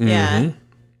 2013. yeah.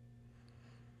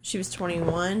 She was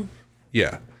 21.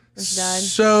 Yeah. she died.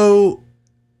 So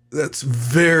that's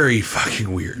very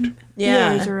fucking weird.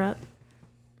 Yeah. Years are up.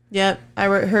 Yep,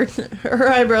 heard her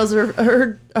eyebrows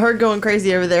are going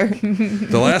crazy over there.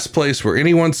 The last place where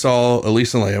anyone saw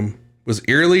Elisa Lam was,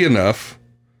 eerily enough,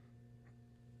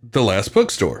 the last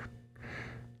bookstore.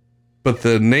 But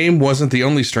the name wasn't the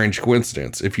only strange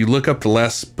coincidence. If you look up the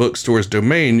last bookstore's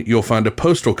domain, you'll find a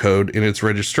postal code in its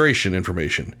registration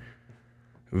information.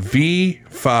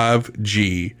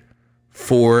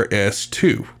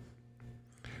 V5G4S2.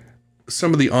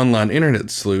 Some of the online internet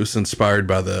sleuths, inspired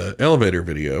by the elevator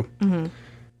video,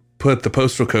 put the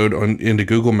postal code into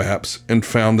Google Maps and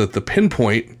found that the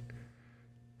pinpoint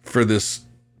for this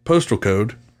postal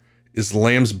code is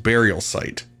Lamb's burial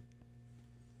site.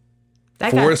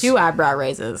 That got 2 eyebrow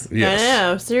raises. Yes. I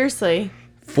know, seriously.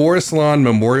 Forest Lawn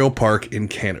Memorial Park in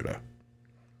Canada.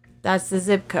 That's the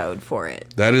zip code for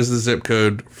it. That is the zip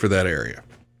code for that area.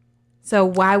 So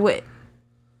why would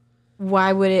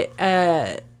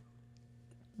it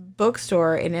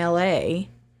bookstore in LA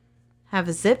have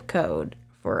a zip code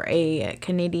for a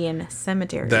Canadian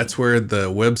cemetery? That's where the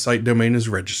website domain is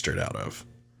registered out of.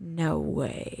 No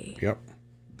way. Yep.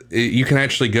 You can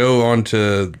actually go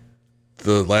onto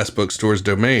the last bookstore's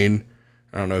domain.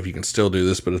 I don't know if you can still do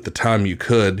this, but at the time you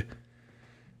could,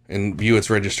 and view its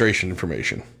registration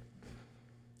information.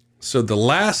 So the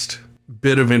last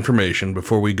bit of information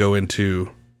before we go into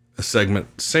a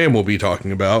segment Sam will be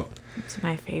talking about. It's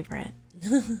my favorite.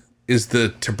 Is the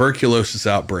tuberculosis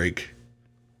outbreak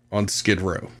on Skid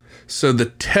Row. So the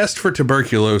test for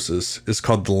tuberculosis is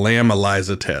called the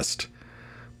Lam-Elisa test,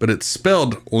 but it's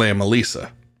spelled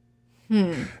Lam-Elisa.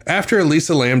 After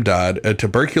Elisa Lam died, a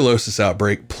tuberculosis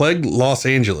outbreak plagued Los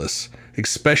Angeles,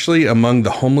 especially among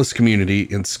the homeless community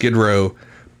in Skid Row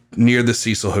near the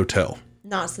Cecil Hotel.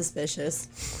 Not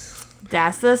suspicious.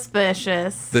 That's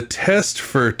suspicious. The test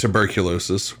for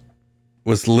tuberculosis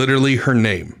was literally her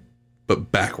name,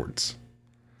 but backwards.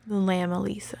 The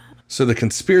Lam-Elisa. So the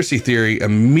conspiracy theory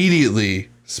immediately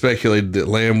speculated that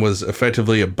Lam was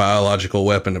effectively a biological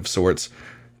weapon of sorts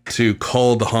to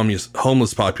cull the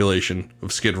homeless population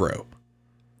of Skid Row.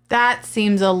 That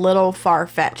seems a little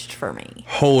far-fetched for me.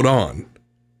 Hold on.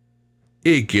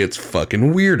 It gets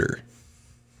fucking weirder.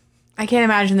 I can't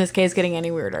imagine this case getting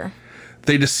any weirder.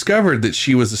 They discovered that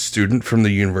she was a student from the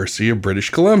University of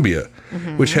British Columbia,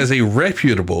 which has a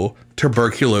reputable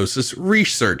tuberculosis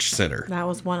research center. That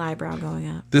was one eyebrow going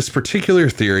up. This particular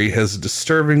theory has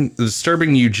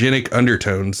disturbing eugenic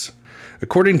undertones.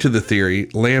 According to the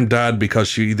theory, Lam died because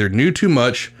she either knew too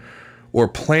much or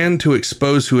planned to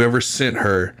expose whoever sent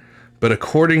her, but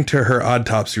according to her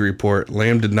autopsy report,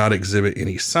 Lam did not exhibit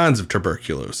any signs of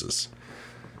tuberculosis.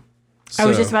 I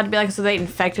was just about to be like, so they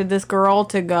infected this girl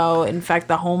to go infect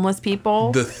the homeless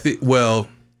people? The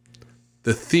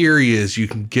theory is you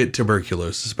can get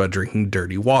tuberculosis by drinking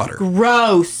dirty water.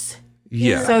 Gross.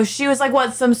 Yeah. So she was like,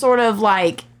 what, some sort of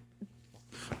like...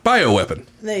 Bioweapon.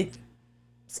 They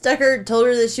stuck her, told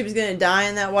her that she was going to die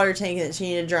in that water tank and that she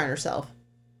needed to drown herself.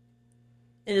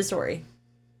 End of story.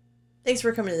 Thanks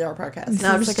for coming to our podcast.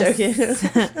 No, I'm just joking.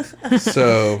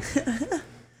 So,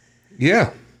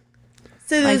 yeah.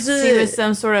 So Like she was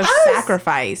some sort of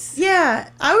sacrifice. Yeah,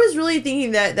 I was really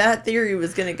thinking that theory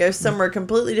was going to go somewhere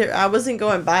completely different. I wasn't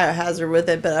going biohazard with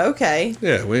it, but okay.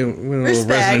 Yeah, we went a little Respect.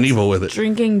 Resident Evil with it.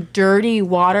 Drinking dirty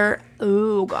water.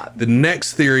 Oh, God. The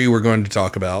next theory we're going to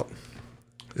talk about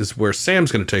is where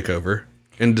Sam's going to take over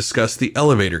and discuss the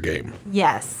elevator game.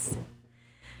 Yes.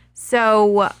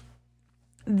 So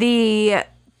the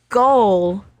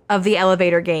goal of the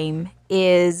elevator game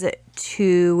is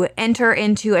to enter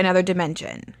into another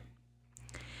dimension.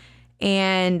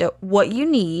 And what you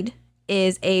need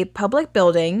is a public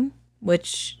building,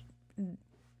 which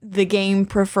the game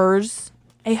prefers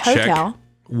a hotel. Check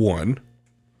 1.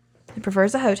 It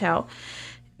prefers a hotel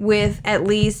with at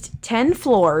least 10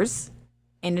 floors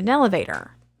and an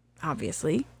elevator,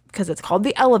 obviously, because it's called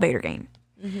the elevator game.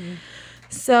 Mm-hmm.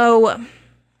 So,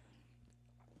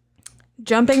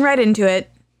 jumping right into it,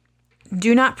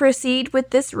 do not proceed with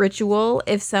this ritual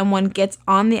if someone gets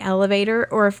on the elevator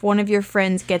or if one of your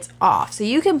friends gets off. So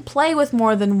you can play with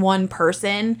more than one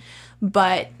person,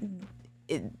 but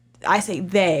I say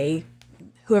they,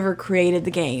 whoever created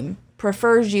the game,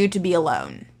 prefers you to be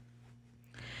alone.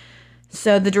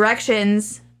 So the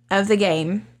directions of the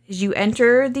game is you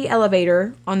enter the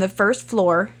elevator on the first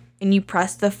floor and you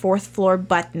press the 4th floor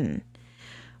button.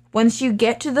 Once you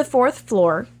get to the 4th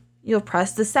floor, you'll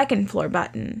press the 2nd floor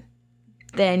button.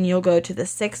 Then you'll go to the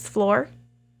 6th floor,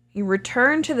 you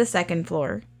return to the 2nd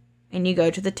floor, and you go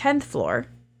to the 10th floor,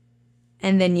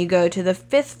 and then you go to the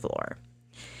 5th floor.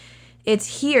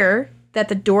 It's here that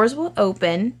the doors will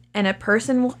open and a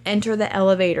person will enter the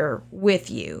elevator with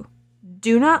you.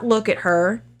 Do not look at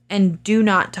her and do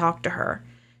not talk to her.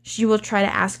 She will try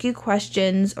to ask you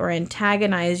questions or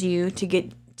antagonize you to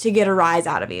get a rise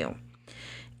out of you.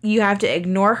 You have to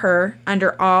ignore her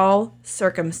under all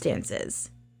circumstances.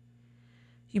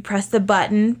 You press the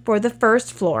button for the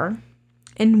first floor,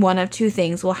 and one of two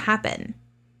things will happen.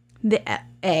 The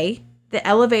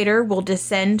elevator will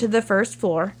descend to the first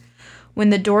floor. When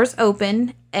the doors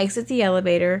open, exit the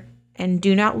elevator and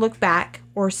do not look back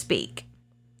or speak.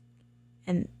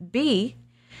 And B,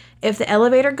 if the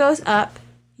elevator goes up,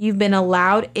 you've been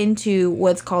allowed into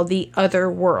what's called the other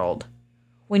world.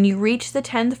 When you reach the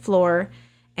 10th floor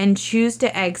and choose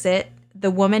to exit,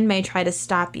 the woman may try to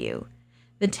stop you.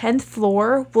 The 10th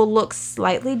floor will look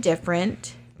slightly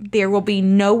different. There will be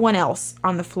no one else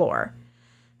on the floor.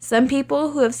 Some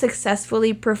people who have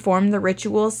successfully performed the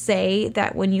ritual say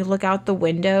that when you look out the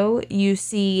window, you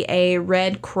see a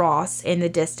red cross in the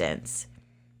distance.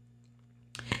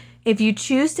 If you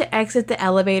choose to exit the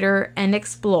elevator and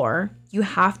explore, you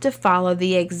have to follow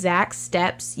the exact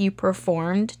steps you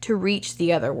performed to reach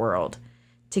the other world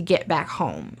to get back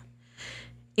home.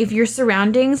 If your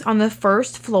surroundings on the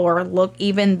first floor look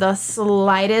even the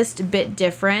slightest bit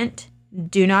different,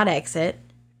 do not exit.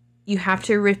 You have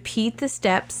to repeat the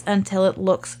steps until it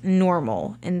looks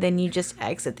normal, and then you just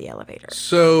exit the elevator.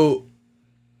 So,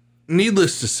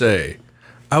 needless to say,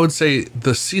 I would say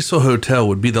the Cecil Hotel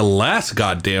would be the last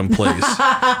goddamn place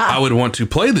I would want to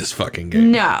play this fucking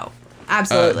game. No,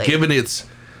 absolutely. Given its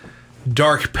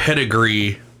dark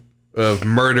pedigree of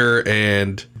murder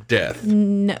and death.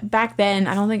 No, back then,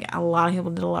 I don't think a lot of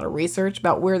people did a lot of research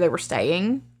about where they were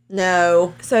staying.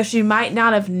 No. So she might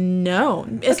not have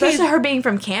known, especially her being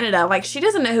from Canada. Like, she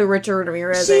doesn't know who Richard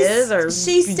Ramirez is, or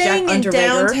she's staying Jack in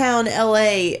Unterweger. downtown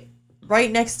LA,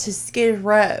 right next to Skid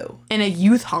Row. In a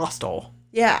youth hostel.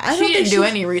 Yeah, I don't She think didn't do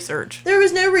any research. There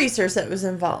was no research that was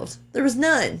involved. There was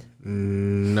none.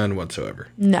 None whatsoever.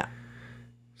 No.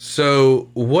 So,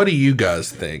 what do you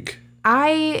guys think? I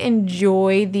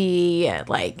enjoy the,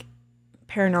 like,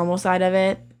 paranormal side of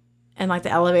it. And, like,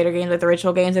 the elevator games, like, the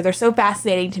ritual games. Like, they're so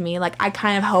fascinating to me. Like, I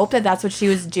kind of hope that that's what she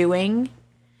was doing.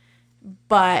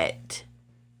 But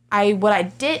what I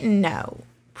didn't know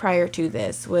prior to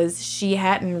this was she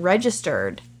hadn't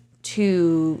registered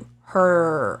to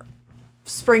her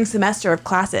spring semester of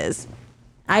classes.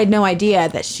 I had no idea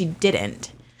that she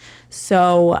didn't.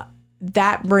 So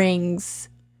that kind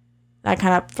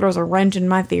of throws a wrench in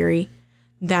my theory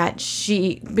that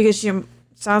because she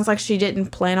sounds like she didn't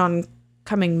plan on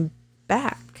coming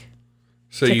back.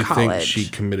 So to you college. think she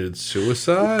committed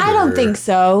suicide? I don't think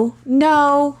so.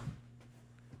 No.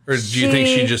 Or do you think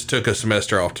she just took a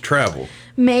semester off to travel?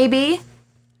 Maybe.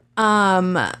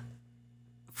 From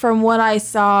what I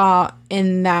saw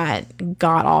in that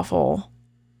god-awful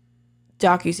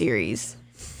docuseries,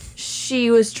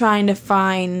 she was trying to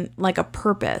find, like, a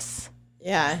purpose.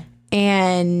 Yeah.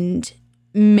 And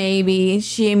maybe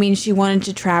she wanted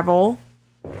to travel.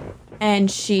 And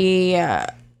she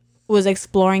was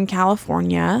exploring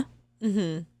California.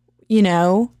 Mm-hmm. You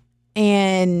know?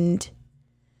 And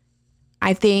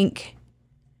I think,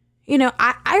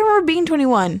 I remember being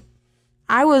 21.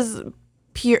 I was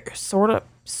pure, sort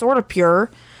of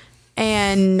pure,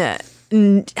 and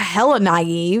hella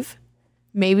naive.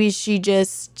 Maybe she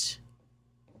just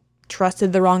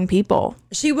trusted the wrong people.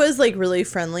 She was, like, really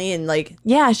friendly and, like...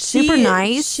 Yeah, super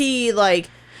nice.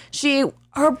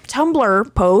 Her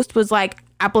Tumblr post was like,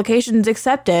 applications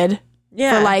accepted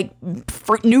for, like,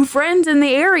 new friends in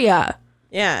the area.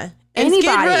 Yeah. And Skid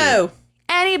Row.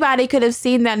 Anybody could have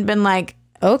seen that and been like,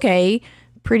 okay,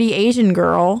 pretty Asian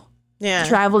girl. Yeah.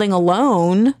 Traveling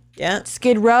alone. Yeah.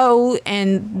 Skid Row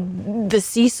and the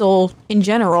Cecil in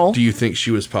general. Do you think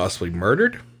she was possibly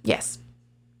murdered? Yes.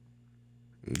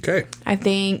 Okay. I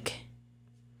think,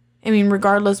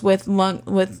 regardless with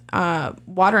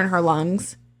water in her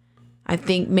lungs, I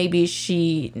think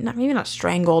maybe maybe not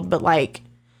strangled, but, like,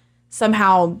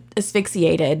 somehow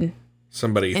asphyxiated.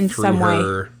 Somebody in threw some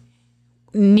her... way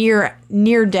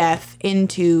near death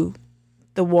into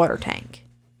the water tank.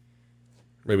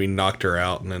 Maybe knocked her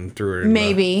out and then threw her in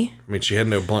Maybe. she had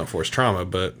no blunt force trauma,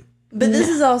 but this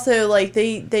is also, like,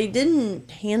 they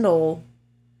didn't handle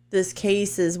this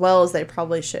case as well as they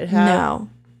probably should have. No,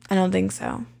 I don't think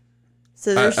so.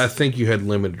 So I think you had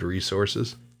limited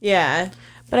resources. Yeah.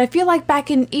 But I feel like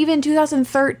back in even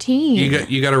 2013.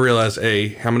 You got to realize, A,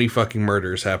 how many fucking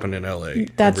murders happen in LA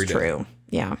That's every day. true.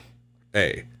 Yeah.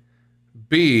 A.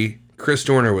 B, Chris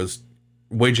Dorner was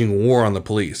waging war on the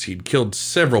police. He'd killed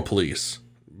several police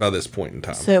by this point in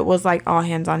time. So it was like all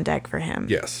hands on deck for him.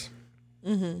 Yes.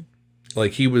 Mm-hmm.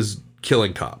 Like, he was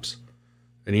killing cops.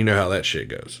 And you know how that shit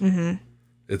goes. Mm-hmm.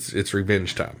 It's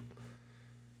revenge time.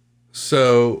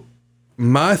 So,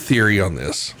 my theory on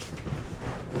this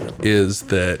is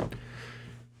that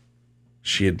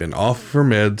she had been off her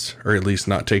meds, or at least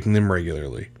not taking them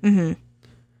regularly. Mm-hmm.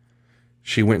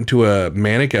 She went into a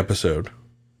manic episode,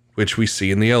 which we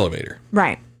see in the elevator.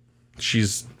 Right.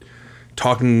 She's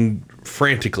talking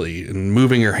frantically and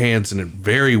moving her hands in a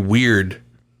very weird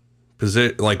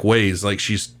ways, like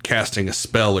she's casting a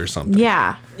spell or something.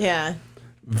 Yeah. Yeah.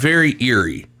 Very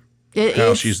eerie how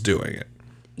It's she's doing it.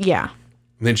 Yeah.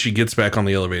 And then she gets back on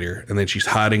the elevator, and then she's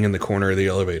hiding in the corner of the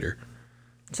elevator.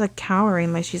 It's like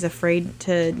cowering, like she's afraid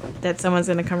that someone's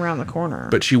going to come around the corner.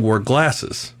 But she wore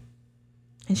glasses.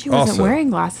 And she wasn't Also, wearing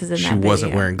glasses in that video. She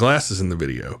wasn't wearing glasses in the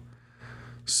video.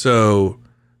 So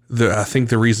I think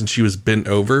the reason she was bent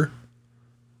over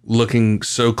looking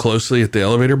so closely at the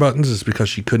elevator buttons is because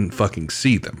she couldn't fucking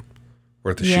see them.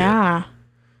 Worth the shit. Yeah.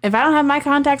 If I don't have my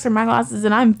contacts or my glasses,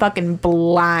 then I'm fucking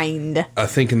blind. I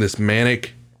think in this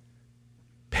manic,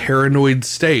 paranoid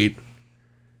state,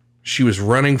 she was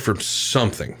running from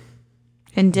something.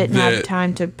 And didn't have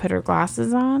time to put her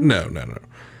glasses on? No.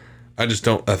 I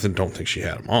don't think she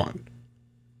had them on.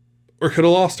 Or could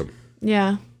have lost them.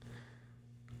 Yeah.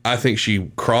 I think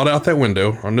she crawled out that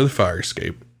window onto the fire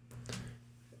escape,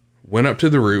 went up to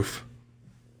the roof,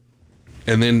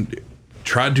 and then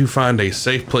tried to find a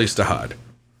safe place to hide.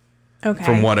 Okay.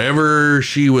 From whatever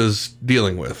she was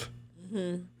dealing with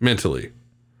mentally.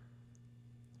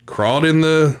 Crawled in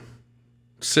the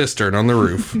cistern on the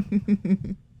roof.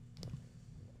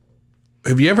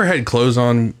 Have you ever had clothes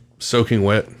on soaking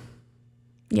wet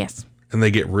Yes. and they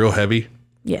get real heavy?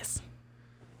 Yes.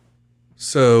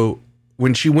 So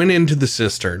when she went into the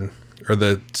cistern or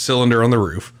the cylinder on the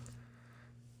roof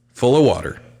full of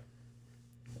water,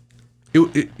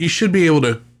 you should be able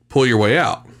to pull your way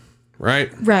out,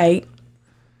 right? Right.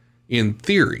 In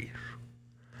theory.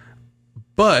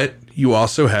 But you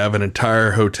also have an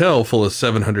entire hotel full of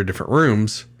 700 different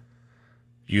rooms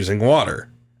using water.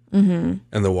 Mm-hmm.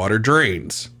 And the water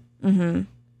drains,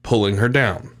 pulling her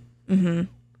down. Mm-hmm.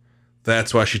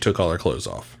 That's why she took all her clothes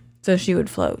off. So she would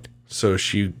float. So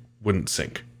she wouldn't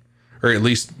sink. Or at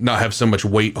least not have so much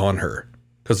weight on her.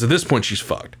 Because at this point, she's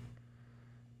fucked.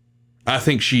 I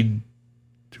think she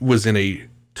was in a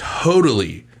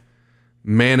totally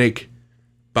manic,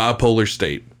 bipolar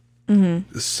state.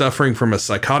 Mm-hmm. Suffering from a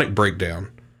psychotic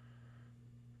breakdown.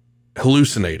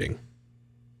 Hallucinating.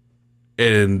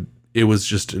 And it was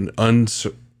just an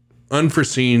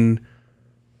unforeseen,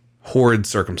 horrid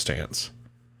circumstance.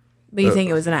 But you think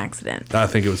it was an accident? I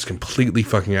think it was completely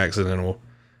fucking accidental.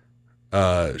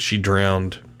 She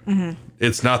drowned. Mm-hmm.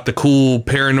 It's not the cool,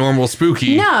 paranormal,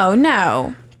 spooky.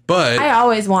 No. But I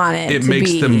always want it to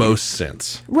makes the most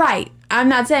sense. Right. I'm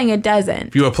not saying it doesn't.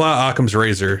 If you apply Occam's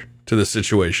razor to the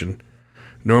situation,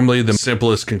 normally the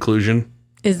simplest conclusion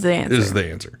is the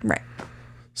answer. Right.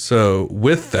 So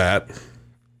with that,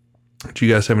 do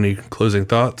you guys have any closing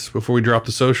thoughts before we drop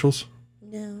the socials?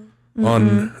 No.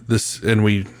 On this, and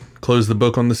we close the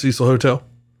book on the Cecil Hotel?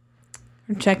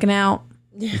 I'm checking out.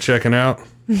 You checking out?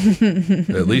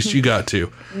 At least you got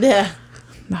to. Yeah.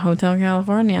 The Hotel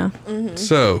California. Mm-hmm.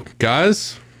 So,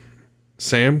 guys,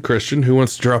 Sam, Christian, who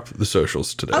wants to drop the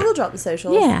socials today? I will drop the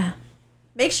socials. Yeah.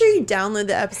 Make sure you download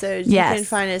the episodes. Yes. You can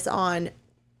find us on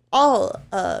all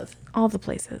the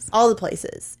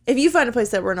places. If you find a place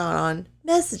that we're not on,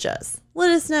 message us.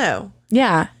 Let us know.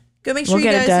 Yeah. Go make sure we'll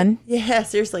you get guys. It done. Yeah,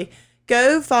 seriously.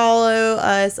 Go follow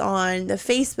us on the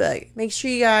Facebook. Make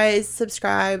sure you guys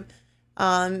subscribe.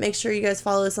 Make sure you guys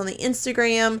follow us on the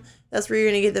Instagram. That's where you're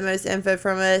going to get the most info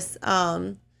from us.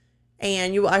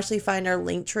 And you will actually find our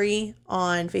link tree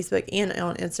on Facebook and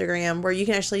on Instagram where you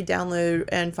can actually download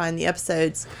and find the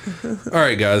episodes. All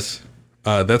right, guys.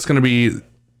 That's going to be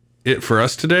it for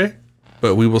us today.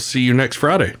 But we will see you next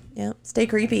Friday. Yep. Stay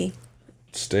creepy.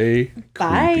 Stay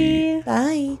creepy.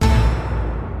 Bye.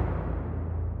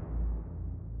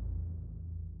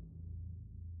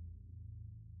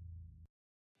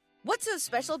 What's so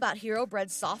special about Hero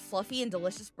Bread's soft, fluffy, and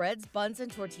delicious breads, buns,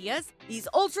 and tortillas? These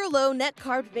ultra-low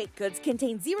net-carb baked goods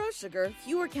contain zero sugar,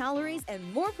 fewer calories,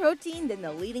 and more protein than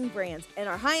the leading brands, and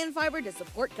are high in fiber to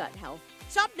support gut health.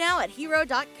 Shop now at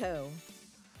Hero.co.